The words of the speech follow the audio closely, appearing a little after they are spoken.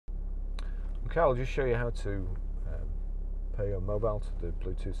Okay, I'll just show you how to pair your mobile to the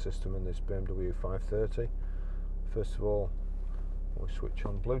Bluetooth system in this BMW 530. First of all, we'll switch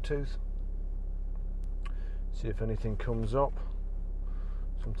on Bluetooth, see if anything comes up.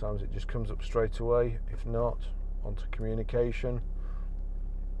 Sometimes it just comes up straight away. If not, onto communication.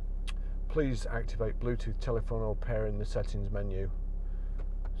 Please activate Bluetooth telephone or pair in the settings menu.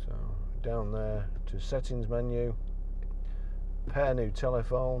 So down there to settings menu, pair new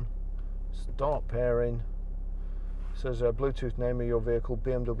telephone, start pairing. It says Bluetooth name of your vehicle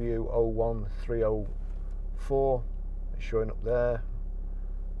BMW 01304. It's showing up there.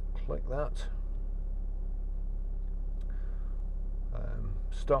 Click that.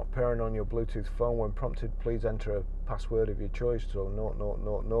 Start pairing on your Bluetooth phone. When prompted, please enter a password of your choice. So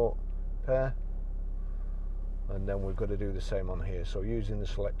 0000 pair. And then we've got to do the same on here. So using the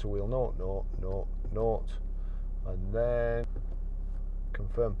selector wheel 0000, and then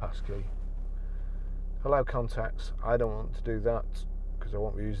confirm passkey. Allow contacts. I don't want to do that because I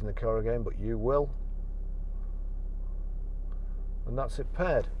won't be using the car again, but you will. And that's it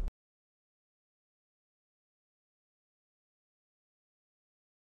paired.